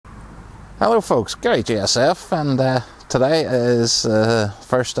Hello folks, Gary GSF, and today is the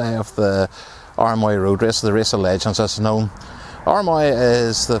first day of the Armoy road race, the Race of Legends as it's known. Armoy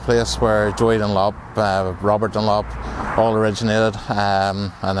is the place where Joey Dunlop, Robert Dunlop all originated,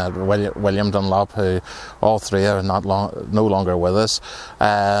 and William Dunlop, who all three are no longer with us.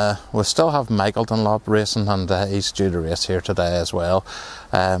 We still have Michael Dunlop racing, and he's due to race here today as well.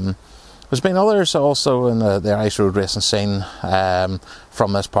 There's been others also in the Irish road racing scene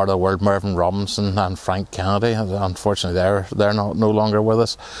from this part of the world. Mervyn Robinson and Frank Kennedy. Unfortunately, they're no longer with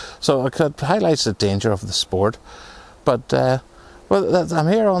us. So it highlights the danger of the sport. But well, I'm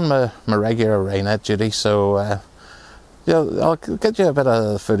here on my regular Raynet duty, so I'll get you a bit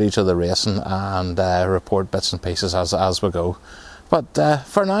of footage of the racing and report bits and pieces as we go. But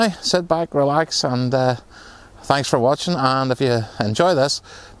for now, sit back, relax, and thanks for watching. And if you enjoy this,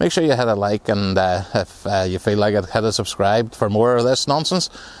 make sure you hit a like, and if you feel like it, hit a subscribe for more of this nonsense.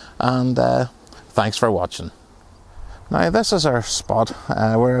 And thanks for watching. Now this is our spot.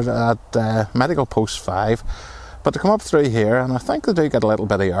 We're at Medical Post 5. But to come up through here, and I think they do get a little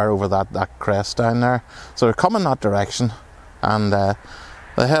bit of air over that crest down there. So they're coming that direction, and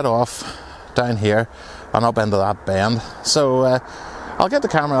they head off down here and up into that bend. So I'll get the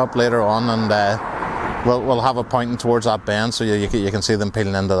camera up later on, and we'll have it pointing towards that bend, so you can see them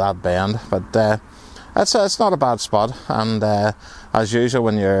peeling into that bend. But it's not a bad spot, and as usual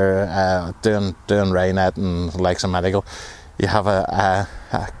when you're doing Raynet and likes of medical, you have a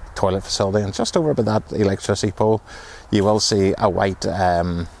toilet facility, and just over by that electricity pole you will see a white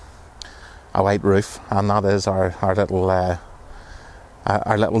roof, and that is our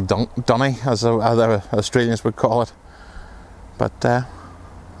little dunny, as the Australians would call it. But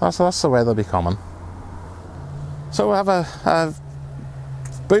that's the way they'll be coming. So we have a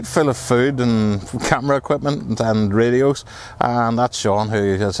boot full of food and camera equipment and radios, and that's Sean,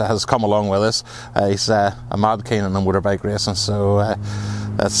 who has come along with us. He's a mad keen on the motorbike racing, so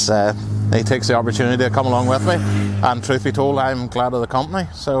he takes the opportunity to come along with me, and truth be told, I'm glad of the company.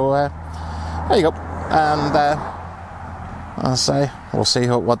 So there you go, and I'll say we'll see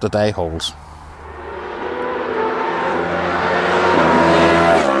what the day holds.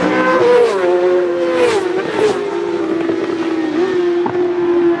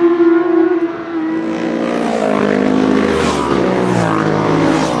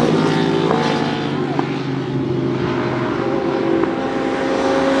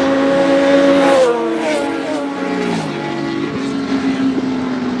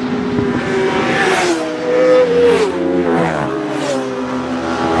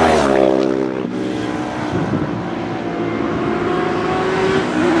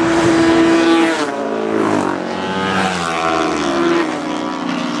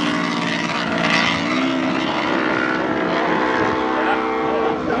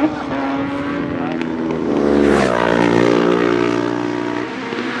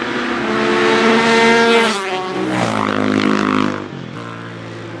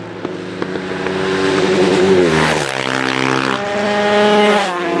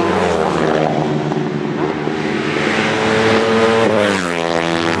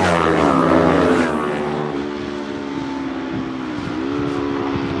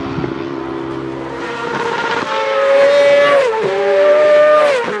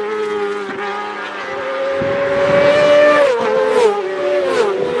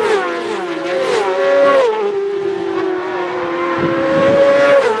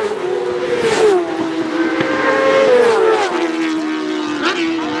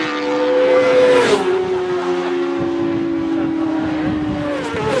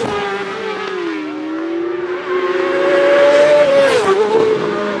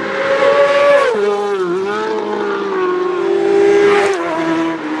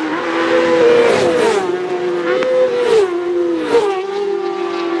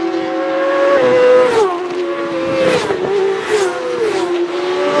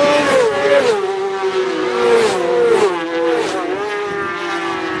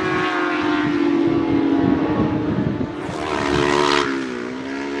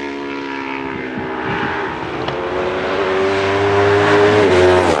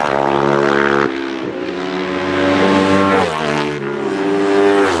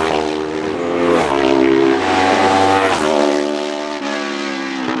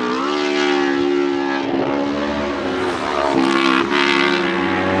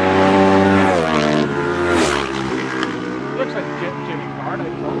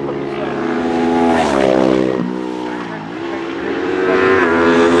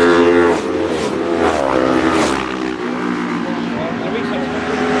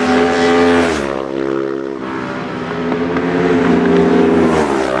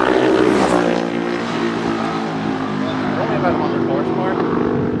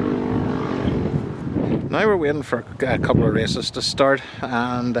 waiting for a couple of races to start,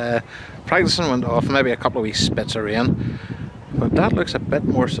 and practicing went off, maybe a couple of wee spits of rain, but that looks a bit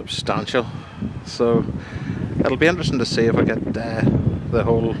more substantial, so it'll be interesting to see if I get the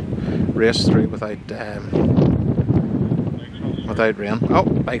whole race through without rain. Oh,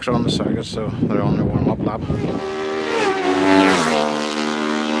 bikes are on the circuit, so they're on their warm-up lap.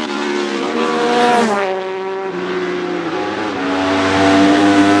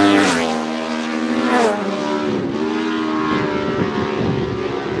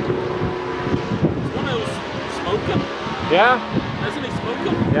 Yeah. Isn't he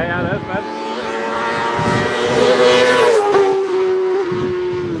smoking? Yeah, that's bad.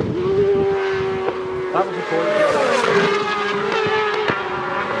 That was important.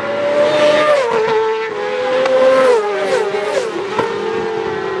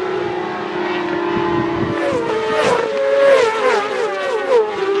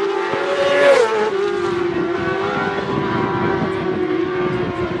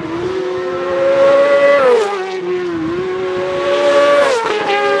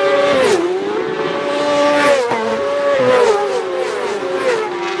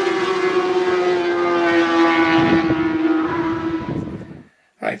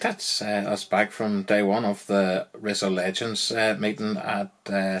 Right, that's us back from day one of the Race of Legends meeting at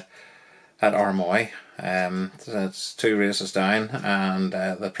Armoy. It's 2 races down, and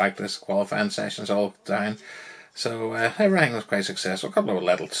the practice qualifying sessions all down. So everything was quite successful. A couple of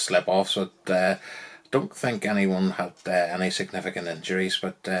little slip-offs, but don't think anyone had any significant injuries.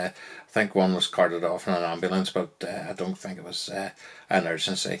 But I think one was carted off in an ambulance, but I don't think it was an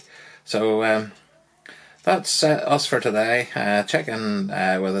urgency. So that's us for today. Check in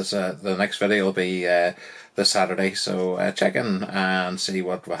with us. The next video will be this Saturday, so check in and see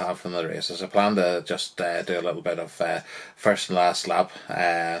what we have from the races. I plan to just do a little bit of first and last lap,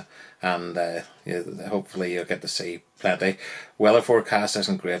 and hopefully you'll get to see plenty. Weather forecast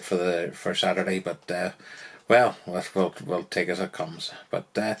isn't great for Saturday, but well, we'll take it as it comes. But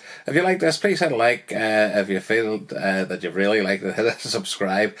if you like this, please hit a like. If you feel that you really like it, hit a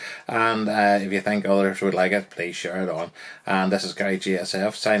subscribe. And if you think others would like it, please share it on. And this is Gary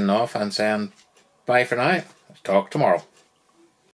GSF signing off and saying bye for now. Talk tomorrow.